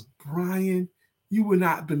 She goes, Brian, you would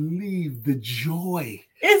not believe the joy.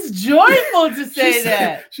 It's joyful to say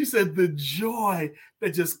that. She said the joy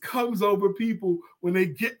that just comes over people when they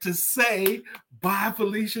get to say bye,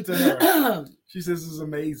 Felicia to her. She says it's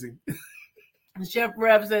amazing. Chef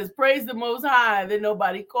Rev says, praise the Most High that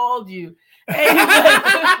nobody called you. Hey,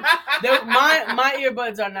 my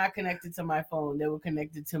earbuds are not connected to my phone. They were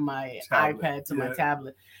connected to my iPad, to my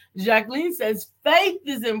tablet. Jacqueline says, faith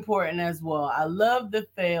is important as well. I love the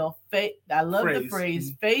phrase,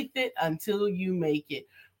 faith it until you make it.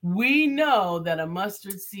 We know that a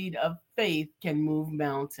mustard seed of faith can move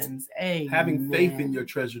mountains. Amen. Having faith in your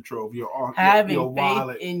treasure trove, your faith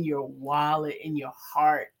wallet. in your wallet, in your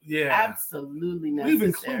heart. Yeah. Absolutely necessary. We've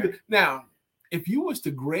included. Now, if you was to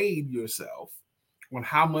grade yourself on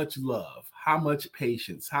how much love, how much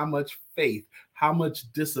patience, how much faith, how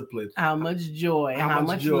much discipline, how much joy, how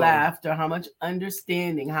much laughter, how much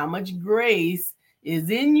understanding, how much grace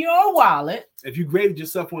is in your wallet. If you graded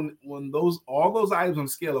yourself on all those items on a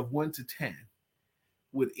scale of 1 to 10,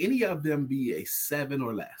 would any of them be a 7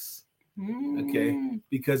 or less? Okay,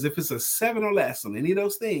 because if it's a 7 or less on any of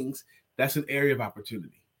those things, that's an area of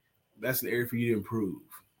opportunity. That's an area for you to improve.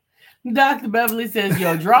 Dr. Beverly says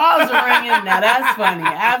your drawers are ringing. Now that's funny,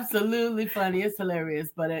 absolutely funny. It's hilarious,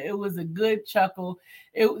 but it was a good chuckle.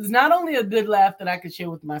 It was not only a good laugh that I could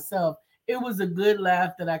share with myself. It was a good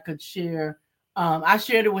laugh that I could share. I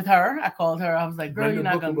shared it with her. I called her. I was like, girl, you're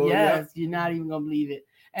not even going to believe it.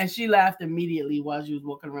 And she laughed immediately while she was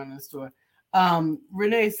walking around in the store.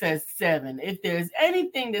 Renee says 7. If there's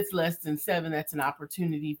anything that's less than 7, that's an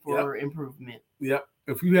opportunity for improvement. Yep.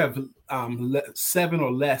 If you have 7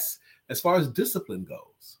 or less, as far as discipline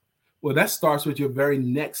goes, well, that starts with your very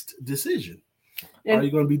next decision. Are you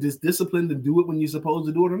going to be disciplined to do it when you're supposed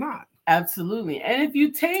to do it or not? Absolutely. And if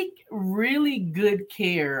you take really good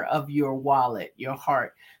care of your wallet, your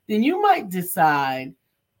heart, then you might decide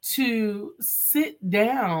to sit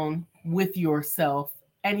down with yourself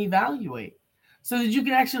and evaluate so that you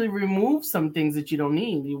can actually remove some things that you don't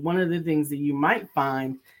need. One of the things that you might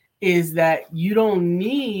find is that you don't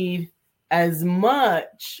need as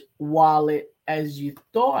much wallet as you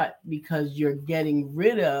thought because you're getting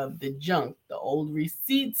rid of the junk, the old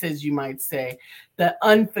receipts, as you might say, the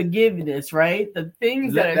unforgiveness, right? The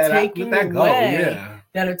things that are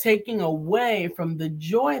taking away from the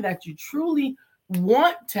joy that you truly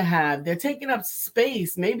want to have. They're taking up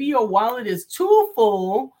space. Maybe your wallet is too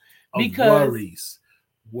full because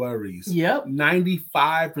worries. Yep.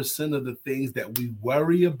 95% of the things that we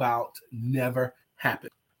worry about never happen.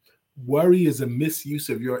 Worry is a misuse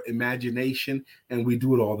of your imagination, and we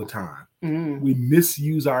do it all the time. Mm. We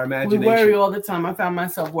misuse our imagination. We worry all the time. I found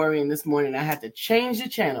myself worrying this morning. I had to change the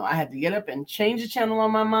channel. I had to get up and change the channel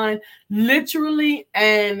on my mind, literally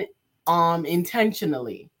and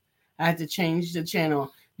intentionally. I had to change the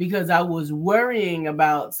channel because I was worrying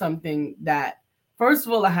about something that, first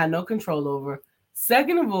of all, I had no control over.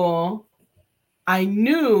 Second of all, I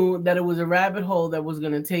knew that it was a rabbit hole that was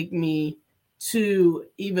going to take me to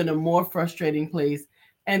even a more frustrating place.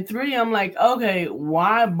 And three, I'm like, okay,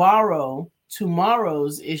 why borrow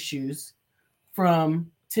tomorrow's issues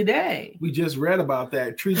from today? We just read about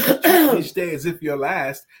that. Treat each day as if you're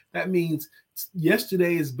last. That means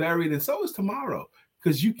yesterday is buried and so is tomorrow,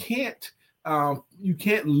 because you can't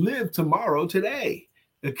live tomorrow today.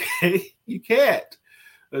 Okay, you can't.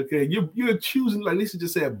 Okay, you're choosing, like Lisa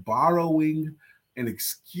just said, borrowing an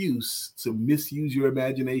excuse to misuse your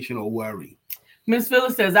imagination or worry. Miss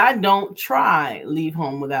Phyllis says, I don't try leave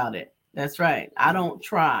home without it. That's right. I don't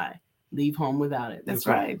try leave home without it. That's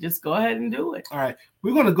right. Just go ahead and do it. All right.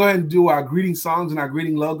 We're going to go ahead and do our greeting songs and our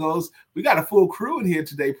greeting logos. We got a full crew in here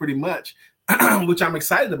today, pretty much, which I'm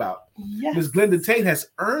excited about. Yes. Miss Glenda Tate has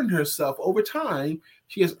earned herself over time.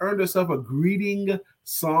 She has earned herself a greeting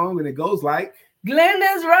song, and it goes like,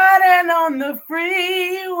 Glenda's riding on the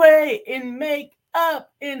freeway in makeup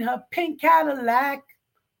in her pink Cadillac.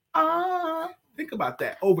 Think about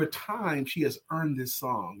that. Over time, she has earned this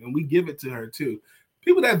song, and we give it to her too.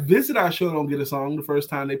 People that visit our show don't get a song the first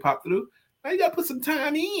time they pop through. Now you got to put some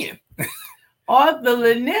time in. Arthur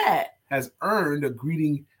Lynette has earned a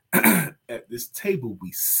greeting at this table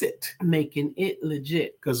we sit. Making it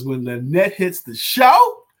legit. Because when Lynette hits the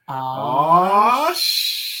show, Doug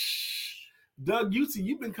Yutzy,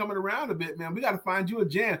 you've been coming around a bit, man. We got to find you a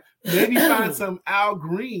jam. Maybe find some Al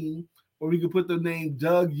Green, or we could put the name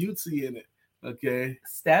Doug Yutzy in it. Okay.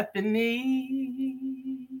 Stephanie,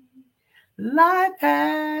 life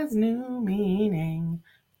has new meaning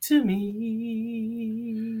to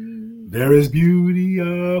me. There is beauty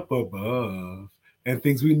up above and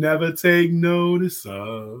things we never take notice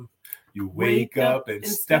of. You wake up and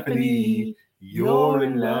Stephanie, you're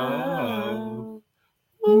in love.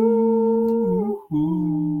 Ooh,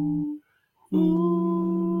 ooh, ooh.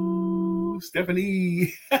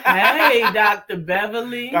 Stephanie. Hey, Dr.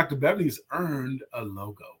 Beverly. Dr. Beverly's earned a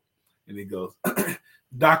logo. And it goes,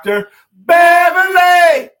 Dr.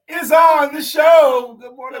 Beverly is on the show.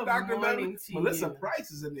 Good morning, Dr. Beverly. Melissa Price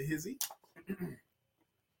is in the hizzy.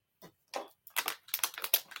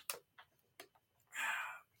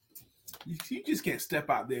 You just can't step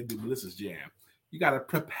out there and do Melissa's jam. You got to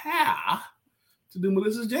prepare to do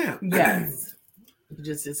Melissa's jam. Yes. It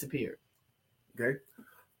just disappeared. Okay.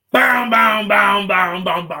 Bow, bow, bow, bow,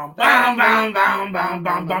 bow, bow, bow, bow, bow, bow,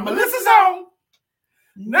 bow, bow. Melissa's on.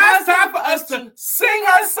 Now it's time for us to sing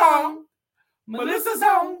her song. Melissa's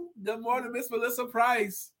on. Good morning, Miss Melissa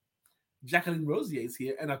Price. Jacqueline Rosier is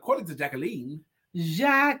here, and according to Jacqueline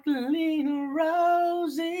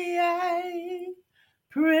Rosier,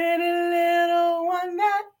 pretty little one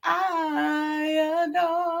that I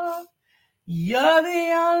adore. You're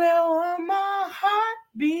the only one my heart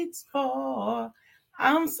beats for.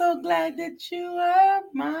 I'm so glad that you are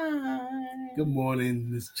mine. Good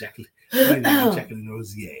morning, Miss Jacqueline. My name is Jacqueline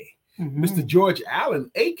Rosier. Mm-hmm. Mr. George Allen,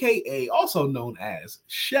 a.k.a. also known as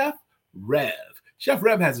Chef Rev. Chef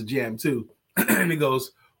Rev has a jam, too. And it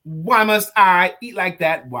goes, why must I eat like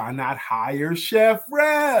that? Why not hire Chef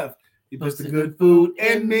Rev? He puts the good food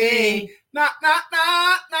in me. Not.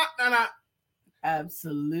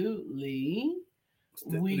 Absolutely.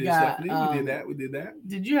 We did that.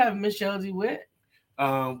 Did you have Michelle DeWitt?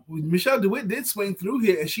 Michelle DeWitt did swing through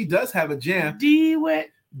here, and she does have a jam. DeWitt,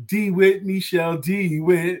 Michelle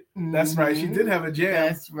DeWitt. That's right. She did have a jam.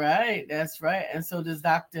 That's right. And so does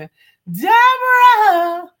Dr.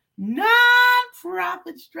 Deborah,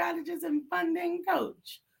 nonprofit strategist and funding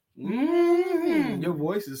coach. Your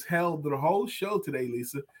voice is held the whole show today,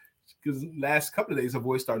 Lisa. Because last couple of days, her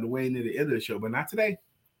voice started to wane near the end of the show, but not today.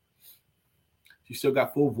 She still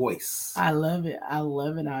got full voice. I love it.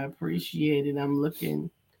 I appreciate it. I'm looking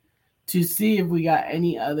to see if we got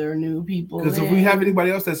any other new people. Because if we have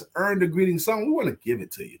anybody else that's earned a greeting song, we want to give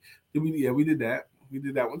it to you. We did that. We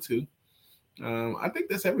did that one too. I think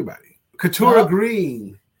that's everybody. Katura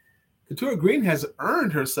Green. Katura Green has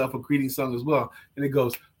earned herself a greeting song as well. And it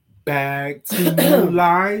goes, back to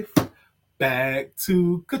life, back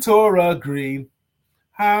to Katura Green.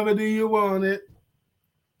 However do you want it?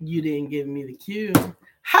 You didn't give me the cue.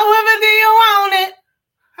 However do you want it?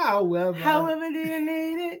 However do you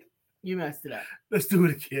need it? You messed it up. Let's do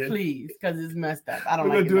it again. Please, because it's messed up. I don't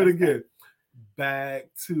We're like it. We're going to do it again. Back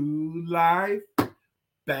to life.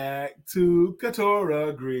 Back to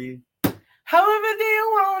Katora Green. However do you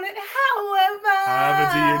want it? However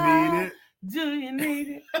do you need it? Do you need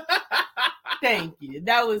it? Thank you.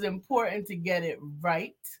 That was important to get it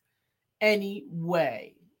right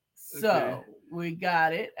anyway. So Okay. we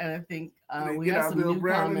got it. And I think we get got our some Bill new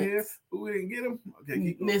Brown in here. comments. We didn't get him. Okay,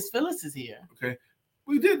 keep going. Miss Phyllis is here. Okay.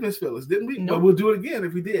 We did Miss Phyllis, didn't we? Nope. But we'll do it again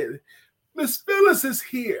if we did. Miss Phyllis is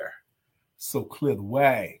here. So clear the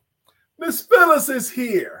way. Miss Phyllis is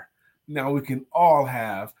here. Now we can all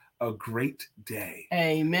have a great day.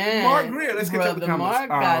 Amen. Mark Greer, let's get to the Brother comments. Mark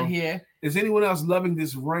got here. Is anyone else loving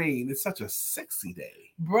this rain? It's such a sexy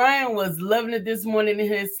day. Brian was loving it this morning in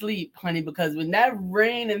his sleep, honey, because when that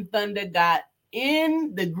rain and thunder got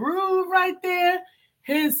in the groove right there,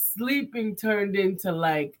 his sleeping turned into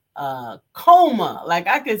like a coma. Like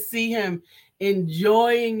I could see him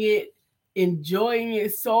enjoying it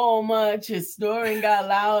so much. His snoring got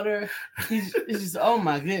louder. It's just, oh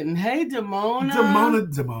my goodness. Hey, Damona. Damona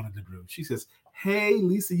DeGroom. She says, hey,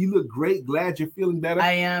 Lisa, you look great. Glad you're feeling better.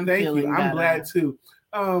 I am Thank feeling you. better. I'm glad too.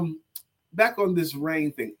 Back on this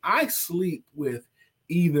rain thing, I sleep with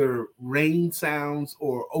either rain sounds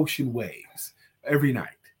or ocean waves every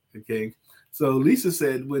night. Okay. So Lisa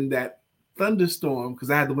said when that thunderstorm, because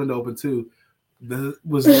I had the window open too,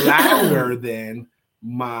 was louder than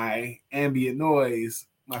my ambient noise,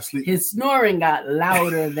 my sleep. His snoring got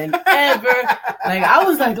louder than ever. Like I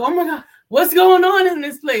was like, oh my God, what's going on in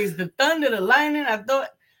this place? The thunder, the lightning. I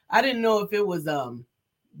didn't know if it was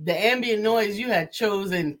the ambient noise you had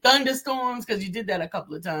chosen thunderstorms, because you did that a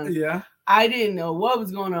couple of times. Yeah. I didn't know what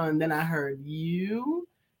was going on. Then I heard you,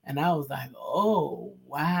 and I was like, oh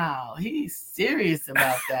wow, he's serious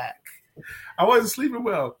about that. I wasn't sleeping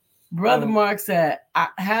well. Brother Mark said, I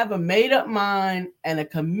have a made-up mind and a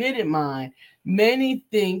committed mind. Many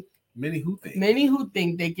who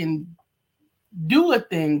think they can do a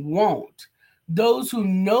thing won't. Those who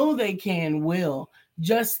know they can will.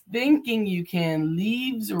 Just thinking you can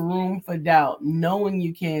leaves room for doubt. Knowing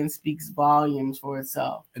you can speaks volumes for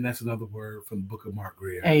itself. And that's another word from the book of Mark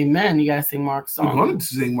Greer. Amen. You gotta sing Mark's song. I wanted to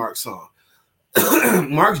sing Mark's song.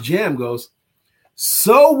 Mark's jam goes,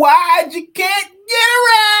 so wide you can't get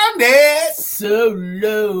around it. So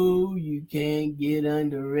low you can't get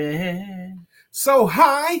under it. So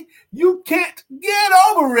high you can't get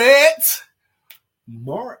over it.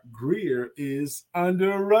 Mark Greer is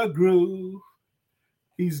under a groove.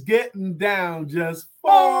 He's getting down just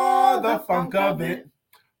for the funk of it.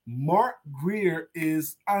 Mark Greer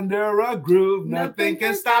is under a groove. Nothing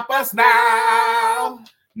can stop us now.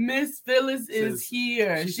 Miss Phyllis is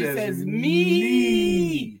here. She says,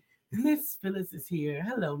 me. Miss Phyllis is here.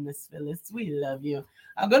 Hello, Miss Phyllis. We love you.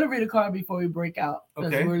 I'm going to read a card before we break out,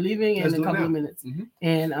 because we're leaving in a couple of minutes. Mm-hmm.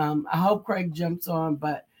 And I hope Craig jumps on,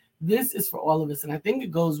 but this is for all of us. And I think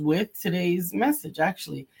it goes with today's message,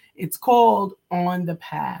 actually. It's called On the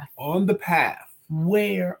Path. On the Path.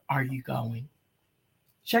 Where are you going?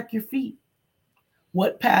 Check your feet.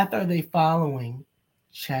 What path are they following?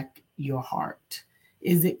 Check your heart.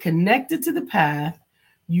 Is it connected to the path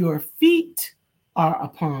your feet are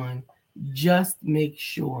upon? Just make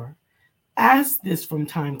sure. Ask this from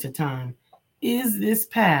time to time. Is this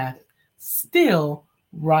path still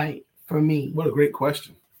right for me? What a great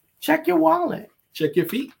question. Check your wallet. Check your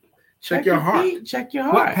feet. Check your heart. Feet, check your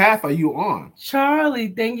heart. What path are you on? Charlie,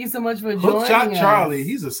 thank you so much for joining Hookshot us. Charlie,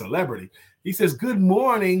 he's a celebrity. He says, good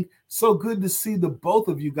morning. So good to see the both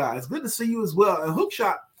of you guys. Good to see you as well. And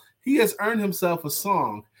Hookshot, he has earned himself a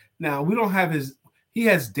song. Now, we don't have he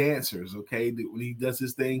has dancers, okay, when he does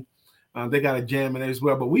his thing. They got a jam in there as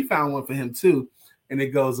well, but we found one for him too. And it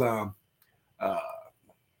goes, not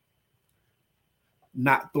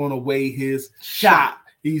throwing away his shot.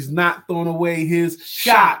 He's not throwing away his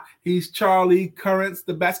shot. He's Charlie Currents,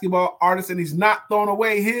 the basketball artist, and he's not throwing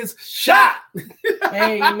away his shot.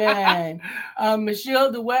 Amen.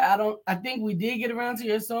 Michelle DeWitt, I think we did get around to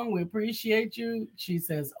your song. We appreciate you. She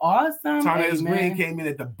says, awesome. Tarnez Green came in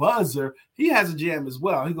at the buzzer. He has a jam as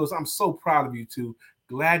well. He goes, I'm so proud of you two.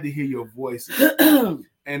 Glad to hear your voices.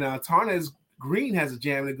 And Tarnez Green has a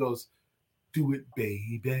jam that goes, do it,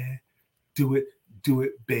 baby. Do it,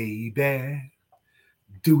 baby.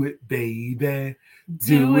 Do it, baby.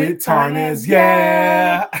 Do it, Tarnez.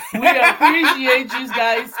 Yeah. We appreciate you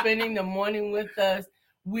guys spending the morning with us.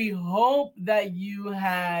 We hope that you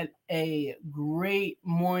had a great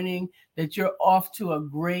morning, that you're off to a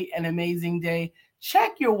great and amazing day.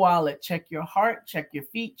 Check your wallet, check your heart, check your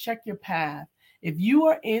feet, check your path. If you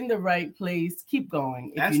are in the right place, keep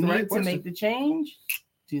going. If you need to make the change,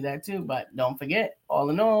 do that too. But don't forget,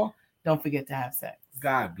 all in all, don't forget to have sex.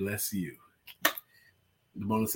 God bless you. The bonus